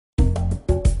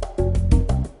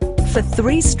For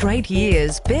 3 straight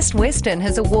years, Best Western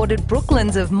has awarded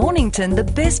Brooklands of Mornington the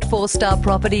best 4-star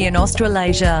property in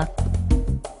Australasia.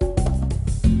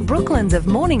 Brooklands of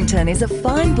Mornington is a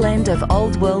fine blend of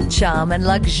old-world charm and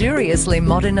luxuriously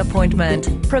modern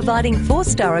appointment, providing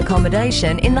 4-star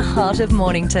accommodation in the heart of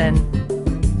Mornington.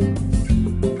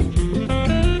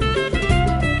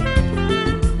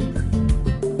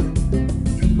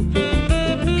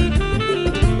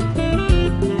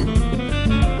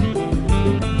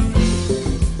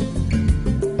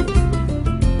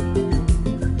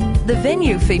 The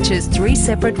venue features 3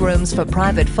 separate rooms for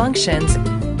private functions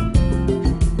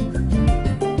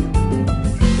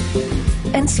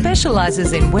and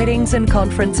specialises in weddings and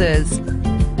conferences.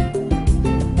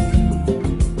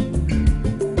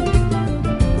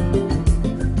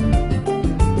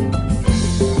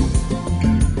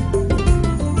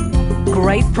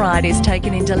 Great pride is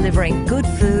taken in delivering good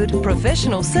food,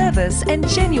 professional service and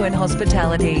genuine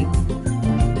hospitality.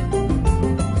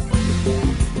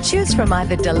 Choose from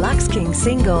either Deluxe King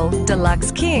Single,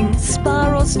 Deluxe King,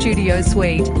 Spa or Studio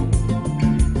Suite.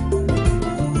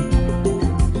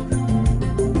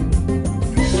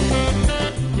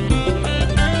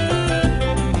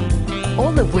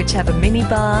 All of which have a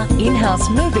minibar, in-house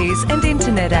movies and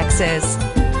internet access.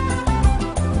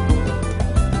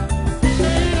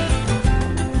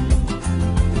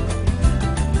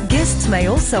 Guests may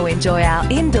also enjoy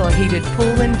our indoor heated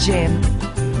pool and gym.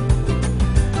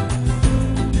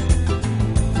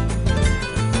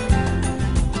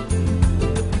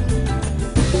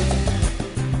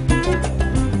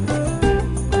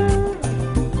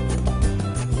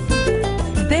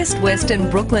 Best Western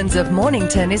Brooklands of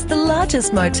Mornington is the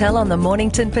largest motel on the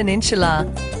Mornington Peninsula.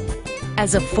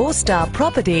 As a 4-star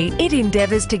property, it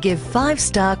endeavours to give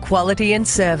 5-star quality and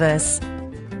service.